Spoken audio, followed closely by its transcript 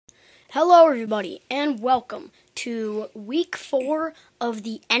Hello, everybody, and welcome to Week 4 of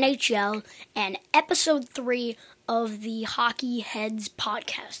the NHL and Episode 3 of the Hockey Heads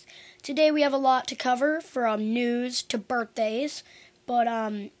podcast. Today we have a lot to cover, from news to birthdays, but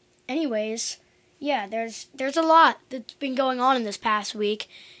anyways, yeah, there's a lot that's been going on in this past week,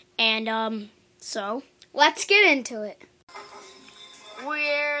 and so let's get into it.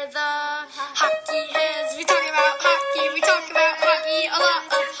 We're the Hockey Heads. We talk about hockey. We talk about hockey. A lot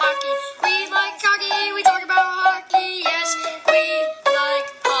of hockey. We like hockey. We talk about hockey. Yes, we like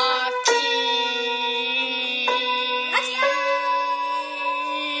hockey.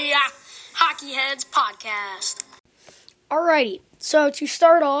 Hockey Heads podcast. Alrighty, so to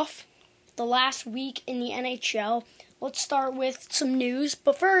start off the last week in the NHL, let's start with some news.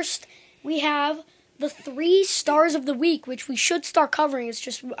 But first, we have the 3 stars of the week, which we should start covering. It's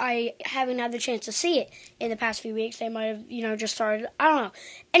just I haven't had the chance to see it in the past few weeks. They might have, just started. I don't know.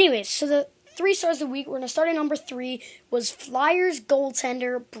 Anyways, so the 3 stars of the week, we're going to start at number 3, was Flyers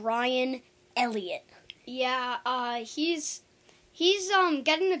goaltender Brian Elliott. Yeah, he's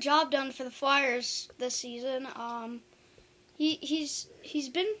getting the job done for the Flyers this season. He's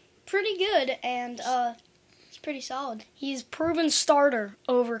been pretty good, and he's pretty solid. He's proven starter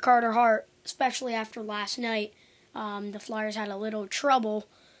over Carter Hart, especially after last night. The Flyers had a little trouble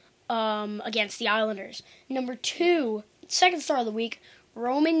against the Islanders. Number 2, second star of the week,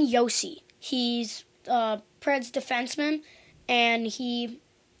 Roman Josi. He's Preds defenseman, and he,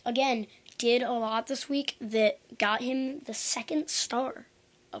 again, did a lot this week that got him the second star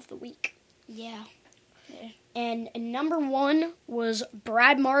of the week. Yeah. And number 1 was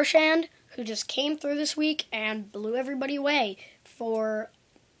Brad Marchand, who just came through this week and blew everybody away for,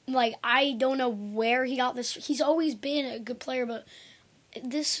 I don't know where he got this. He's always been a good player, but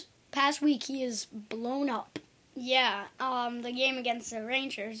this past week he is blown up. Yeah, the game against the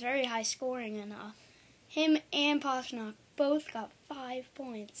Rangers, very high scoring, and him and Pastrnak both got 5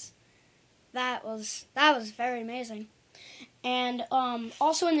 points. That was very amazing. And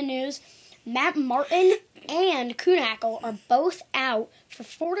also in the news, Matt Martin and Kuhnhackl are both out for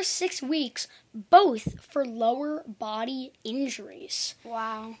 4 to 6 weeks, both for lower body injuries.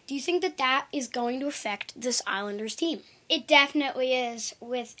 Wow. Do you think that is going to affect this Islanders team? It definitely is,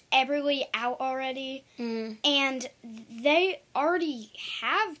 with Eberle out already, and they already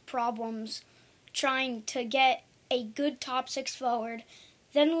have problems trying to get a good top 6 forward,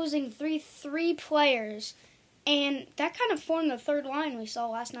 then losing three players, and that kind of formed the third line we saw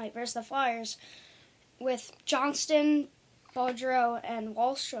last night versus the Flyers, with Johnston, Baudreau, and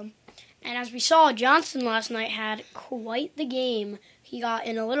Wahlstrom. And as we saw, Johnston last night had quite the game. He got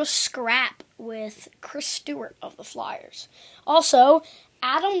in a little scrap with Chris Stewart of the Flyers. Also,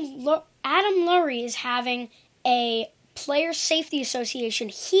 Adam Lurie is having a Player Safety Association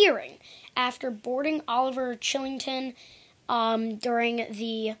hearing after boarding Oliver Kylington during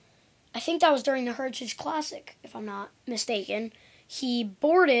the Heritage Classic, if I'm not mistaken. He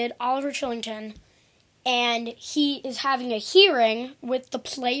boarded Oliver Kylington, and he is having a hearing with the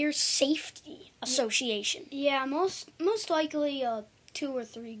Player Safety Association. Yeah, most likely a 2 or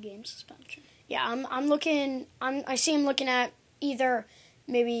 3 game suspension. Yeah, I see him looking at either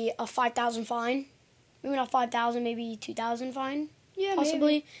maybe a $5,000 fine, maybe not 5,000, maybe 2,000 fine, Yeah,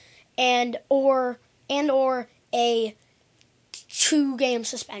 possibly, and or a 2-game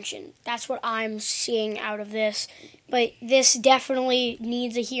suspension. That's what I'm seeing out of this. But this definitely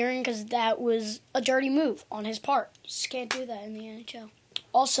needs a hearing because that was a dirty move on his part. Just can't do that in the NHL.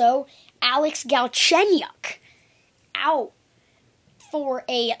 Also, Alex Galchenyuk out for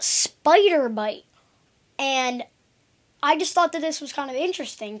a spider bite. And I just thought that this was kind of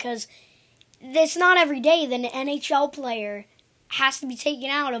interesting because it's not every day that an NHL player has to be taken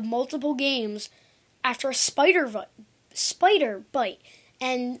out of multiple games after a spider bite.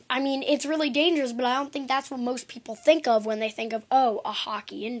 And, it's really dangerous, but I don't think that's what most people think of when they think of, a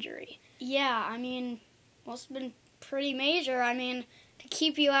hockey injury. Yeah, must have been pretty major. To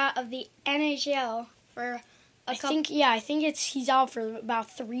keep you out of the NHL for I think he's out for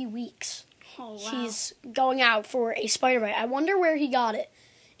about 3 weeks. Oh, wow. He's going out for a spider bite. I wonder where he got it.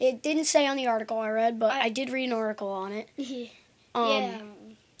 It didn't say on the article I read, but I did read an article on it. Yeah.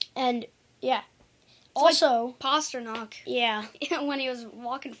 And, yeah. It's also, like Pastrnak. Yeah. When he was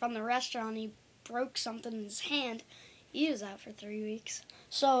walking from the restaurant, he broke something in his hand. He was out for 3 weeks.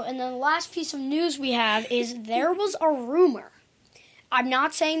 So, and the last piece of news we have is there was a rumor. I'm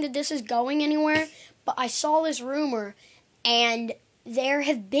not saying that this is going anywhere, but I saw this rumor, and there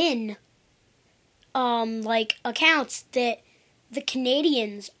have been, accounts that the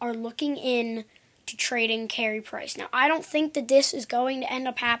Canadians are looking in to trading Carey Price. Now, I don't think that this is going to end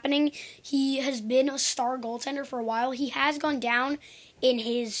up happening. He has been a star goaltender for a while. He has gone down in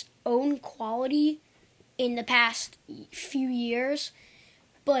his own quality in the past few years,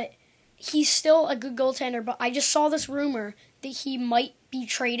 but he's still a good goaltender. But I just saw this rumor that he might be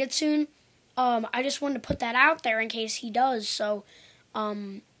traded soon. I just wanted to put that out there in case he does, so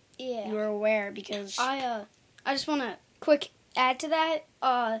you're aware, because I just want to quick add to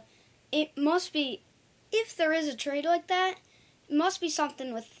that. It must be, if there is a trade like that, it must be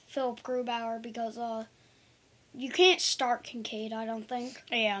something with Philip Grubauer, because you can't start Kincaid, I don't think.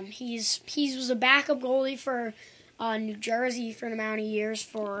 Yeah, he was a backup goalie for New Jersey for an amount of years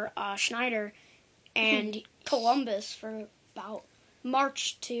for Schneider, and Columbus for about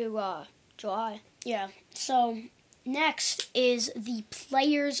March to July. Yeah. So next is the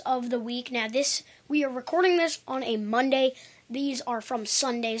Players of the Week. Now we are recording this on a Monday. These are from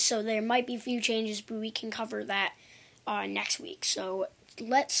Sunday, so there might be a few changes, but we can cover that next week. So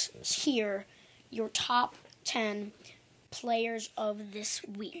let's hear your top 10 players of this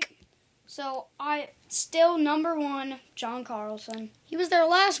week. So still number 1, John Carlson. He was there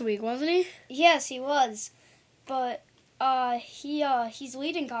last week, wasn't he? Yes, he was, but he's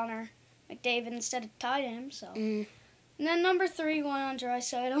leading Connor McDavid instead of tied him. So, And then number 3 went on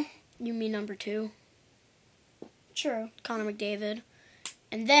Draisaitl. You mean number 2? True. Connor McDavid.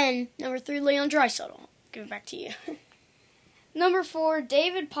 And then number 3, Leon Draisaitl. Give it back to you. Number 4,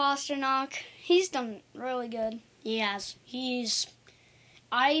 David Pastrnak. He's done really good. He has.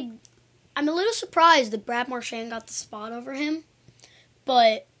 I'm a little surprised that Brad Marchand got the spot over him.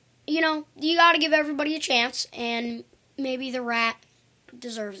 But, you got to give everybody a chance, and maybe the Rat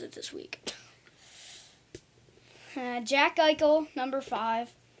deserves it this week. Jack Eichel, number 5.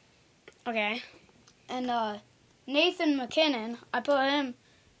 Okay. And Nathan McKinnon, I put him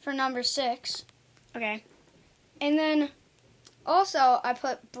for number 6. Okay. And then also I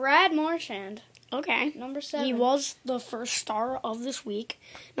put Brad Marchand. Okay. Number 7. He was the first star of this week.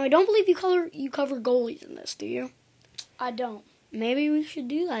 Now, I don't believe you cover goalies in this, do you? I don't. Maybe we should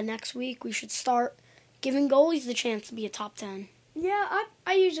do that next week. We should start giving goalies the chance to be a top 10. Yeah,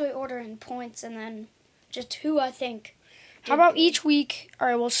 I usually order in points and then just who I think. How about each week? All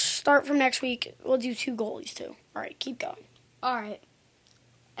right, we'll start from next week. We'll do 2 goalies, too. All right, keep going. All right.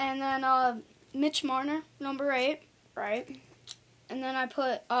 And then Mitch Marner, number 8. Right. And then I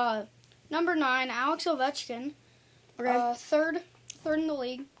put number 9, Alex Ovechkin. Okay. Third in the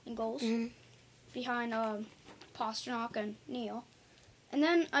league in goals. Mm-hmm. Behind Pastrnak and Neal. And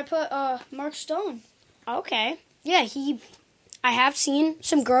then I put Mark Stone. Okay. Yeah, I have seen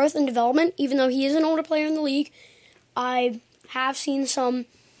some growth and development, even though he is an older player in the league. I have seen some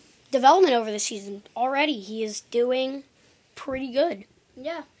development over the season already. He is doing pretty good.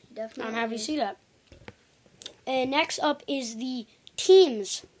 Yeah, definitely. I'm happy to see that. And next up is the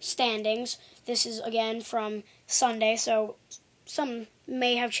teams standings. This is, again, from Sunday, so some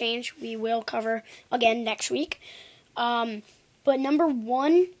may have changed. We will cover again next week. But number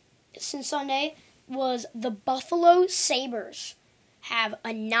 1 since Sunday was the Buffalo Sabres. Have a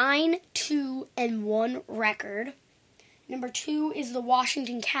 9-2-1 record. Number 2 is the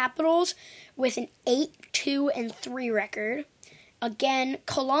Washington Capitals with an 8-2-3 record. Again,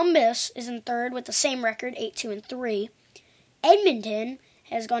 Columbus is in third with the same record, 8-2-3. Edmonton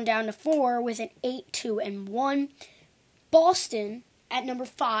has gone down to 4 with an 8-2-1. Boston at number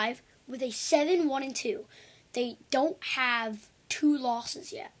 5 with a 7-1-2. They don't have 2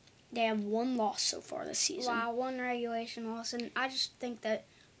 losses yet. They have 1 loss so far this season. Wow, 1 regulation loss. And I just think that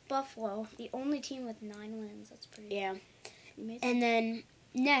Buffalo, the only team with 9 wins, that's pretty amazing. And then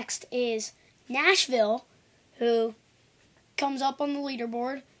next is Nashville, who comes up on the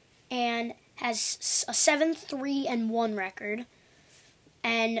leaderboard and has a 7-3-1 record.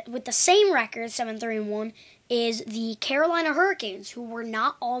 And with the same record, 7-3-1, is the Carolina Hurricanes, who were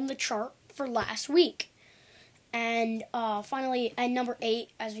not on the chart for last week. And finally, at number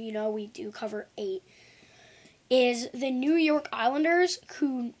 8, as you know, we do cover 8, is the New York Islanders,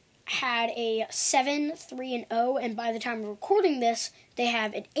 who had a 7-3-0, and by the time we're recording this, they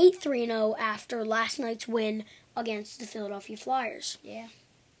have an 8-3-0 after last night's win against the Philadelphia Flyers. Yeah.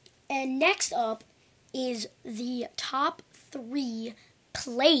 And next up is the top 3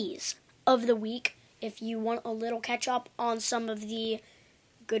 plays of the week, if you want a little catch up on some of the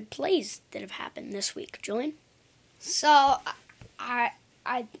good plays that have happened this week. Julian? So, I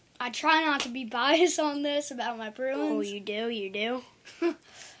try not to be biased on this about my Bruins. Oh, you do.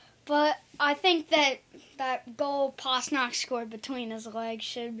 But I think that goal Pastrnak scored between his legs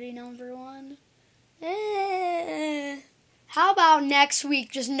should be number 1. How How about next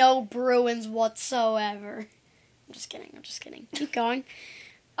week, just no Bruins whatsoever? I'm just kidding. Keep going.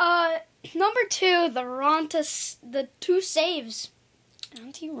 Number 2, the 2 saves.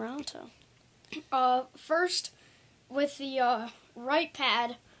 Antti Raanta. First with the right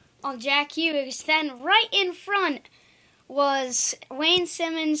pad on Jack Hughes, then right in front was Wayne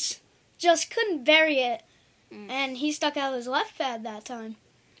Simmons. Just couldn't bury it, and he stuck out his left pad that time.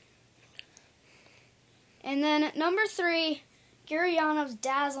 And then number 3, Gurianov's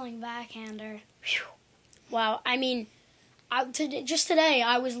dazzling backhander. Whew. Wow, I mean, just today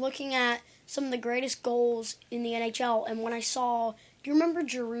I was looking at some of the greatest goals in the NHL, and when I saw, do you remember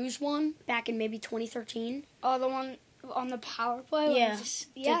Giroux's one back in maybe 2013? Oh, the one on the power play? Yeah,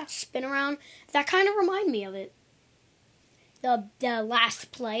 Yeah. the spin around. That kind of reminded me of it. The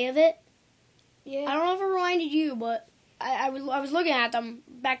last play of it. Yeah. I don't know if it reminded you, but I was looking at them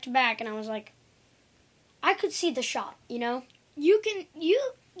back to back, and I was like, I could see the shot, you know? You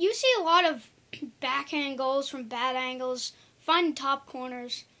see a lot of backhand goals from bad angles, finding top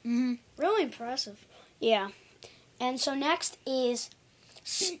corners. Mm-hmm. Really impressive. Yeah. And so next is,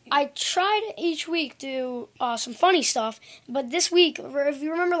 I try to each week do some funny stuff, but this week, if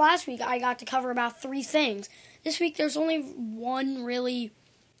you remember last week, I got to cover about 3 things. This week there's only one really,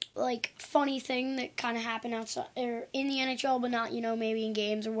 funny thing that kind of happened outside, or in the NHL, but not, maybe in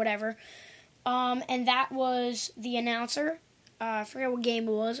games or whatever. And that was the announcer. I forget what game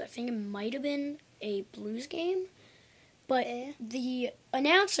it was. I think it might have been a Blues game. But the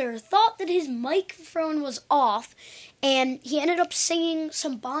announcer thought that his microphone was off, and he ended up singing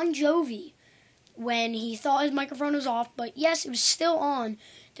some Bon Jovi when he thought his microphone was off. But yes, it was still on.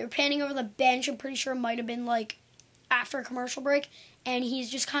 They were panning over the bench. I'm pretty sure it might have been after a commercial break, and he's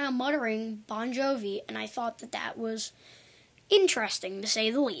just kind of muttering Bon Jovi, and I thought that was interesting to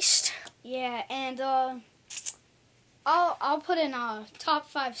say the least. Yeah, and I'll put in top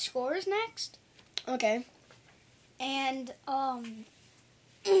 5 scores next. Okay. And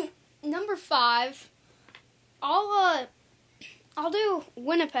number 5, I'll do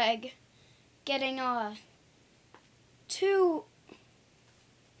Winnipeg getting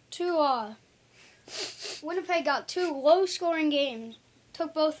Winnipeg got 2 low-scoring games.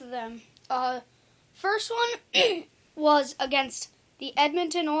 Took both of them. First one was against the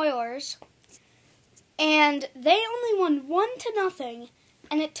Edmonton Oilers, and they only won 1-0,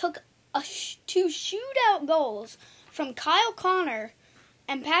 and it took 2 shootout goals from Kyle Connor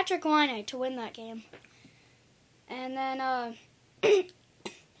and Patrick Laine to win that game. And then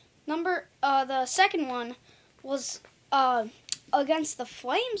the second one was against the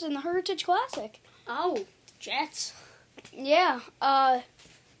Flames in the Heritage Classic. Oh, Jets. Yeah,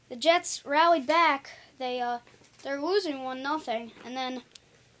 the Jets rallied back. They're losing 1-0, and then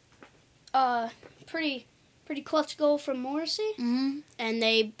pretty clutch goal from Morrissey. Mm-hmm. And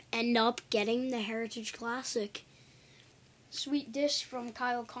they end up getting the Heritage Classic. Sweet dish from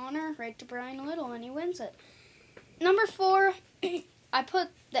Kyle Connor right to Brian Little, and he wins it. Number 4, I put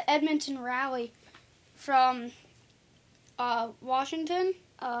the Edmonton rally from Washington.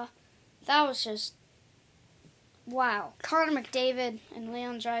 That was just wow. Connor McDavid and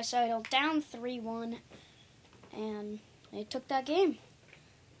Leon Draisaitl down 3-1, and they took that game.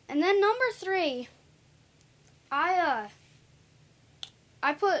 And then number 3, I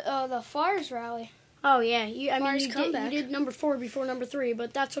put the Flyers rally. Oh yeah, you did number 4 before number 3,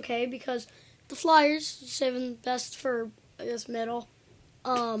 but that's okay because the Flyers, saving best for this middle,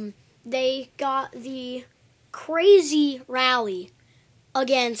 they got the crazy rally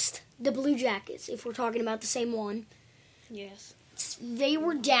against the Blue Jackets. If we're talking about the same one, Yes. they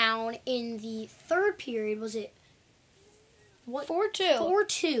were down in the third period. Was it what? 4-2.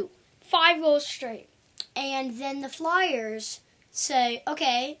 4-2. 5 goals straight. And then the Flyers say,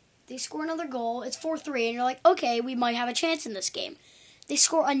 okay, they score another goal. It's 4-3. And you're like, okay, we might have a chance in this game. They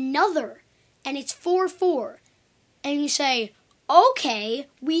score another, and it's 4-4. And you say, okay,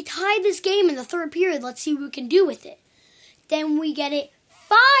 we tied this game in the third period. Let's see what we can do with it. Then we get it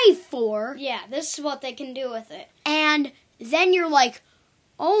 5-4. Yeah, this is what they can do with it. And then you're like,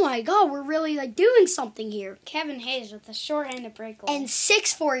 oh my God, we're really doing something here. Kevin Hayes with a short-handed breakaway. And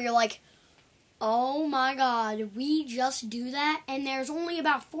 6-4, you're like, oh my God, we just do that? And there's only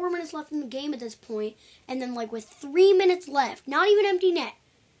about 4 minutes left in the game at this point. And then with 3 minutes left, not even empty net.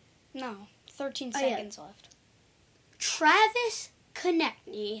 No, 13 seconds left. Travis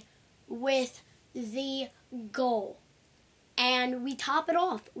Konechny with the goal. And we top it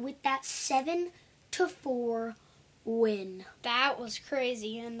off with that 7-4 win. That was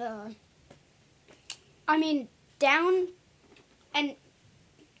crazy. And, down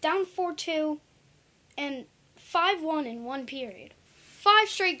 4-2 and 5-1 in one period. 5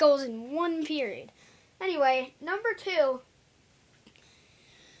 straight goals in one period. Anyway, number 2,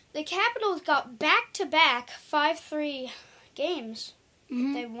 the Capitals got back-to-back 5-3 games.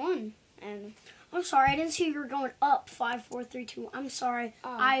 Mm-hmm. They won. And I'm sorry, I didn't see you were going up 5, 4, 3, 2. I'm sorry.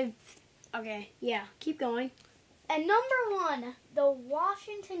 Okay, yeah, keep going. And number 1, the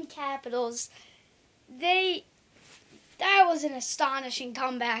Washington Capitals. That was an astonishing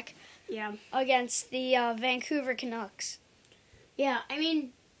comeback. Yeah. Against the Vancouver Canucks. Yeah, I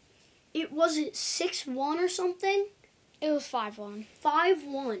mean, was it 6-1 or something? It was 5-1.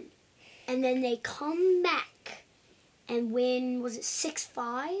 5-1. And then they come back and win, was it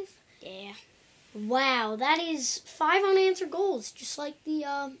 6-5? Yeah. Wow, that is 5 unanswered goals, just like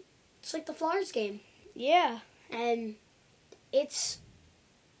the Flyers game. Yeah. And I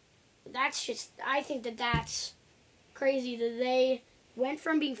think that's crazy that they went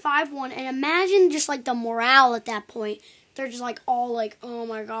from being 5-1, and imagine just like the morale at that point. They're just like all like, oh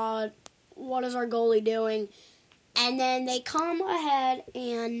my god, what is our goalie doing? And then they come ahead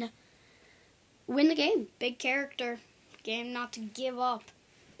and win the game. Big character. Game not to give up.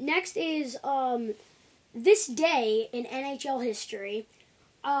 Next is this day in NHL history.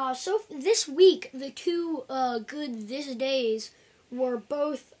 So this week, the two good this days were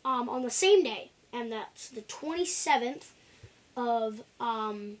both on the same day, and that's the 27th of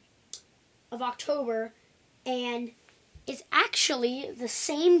October, and it's actually the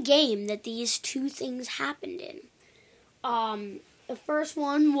same game that these two things happened in. The first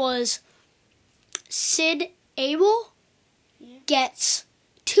one was Sid Abel gets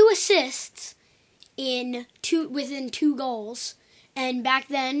 2 assists within 2 goals. And back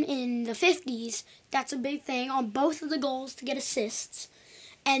then, in the 50s, that's a big thing on both of the goals to get assists.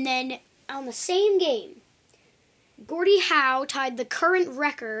 And then, on the same game, Gordie Howe tied the current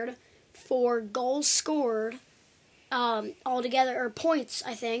record for goals scored altogether, or points,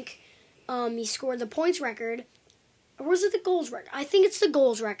 I think. He scored the points record. Or was it the goals record? I think it's the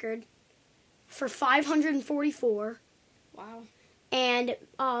goals record for 544. Wow. And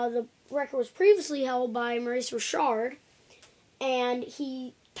the record was previously held by Maurice Richard. And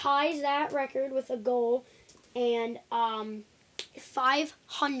he ties that record with a goal and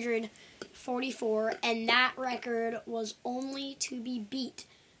 544, and that record was only to be beat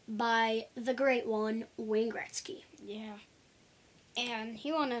by the great one, Wayne Gretzky. Yeah. And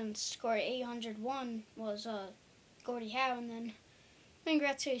he went and scored 801 was Gordie Howe, and then Wayne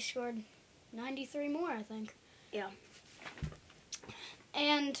Gretzky scored 93 more, I think. Yeah.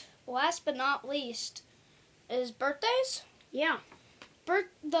 And last but not least is birthdays. Yeah.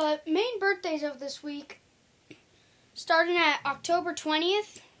 The main birthdays of this week, starting at October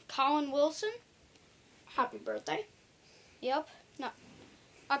 20th, Colin Wilson. Happy birthday. Yep. No.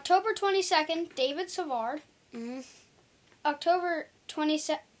 October 22nd, David Savard. Mm-hmm. October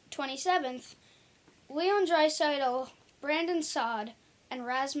 27th, Leon Draisaitl, Brandon Saad, and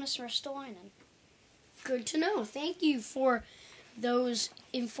Rasmus Ristolainen. Good to know. Thank you for those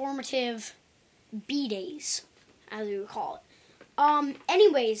informative B-days, as we would call it.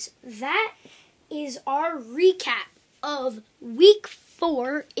 Anyways, that is our recap of Week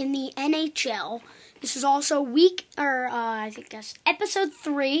 4 in the NHL. This is also Episode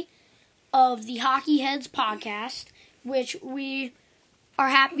 3 of the Hockey Heads podcast, which we are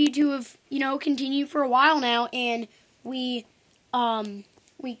happy to have, continued for a while now, and we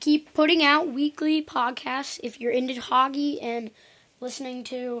keep putting out weekly podcasts if you're into hockey and listening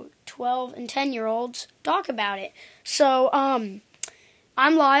to 12 and 10-year-olds talk about it. So,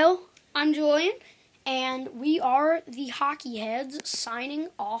 I'm Lyle. I'm Julian. And we are the Hockey Heads signing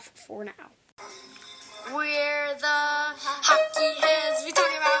off for now. We're the Hockey Heads. We talk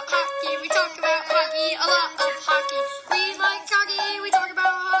about hockey. We talk about hockey. A lot of hockey. We like hockey. We talk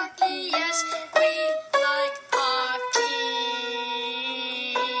about hockey. Yes, we like hockey.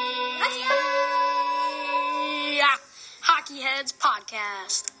 Hockey Heads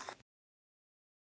Podcast.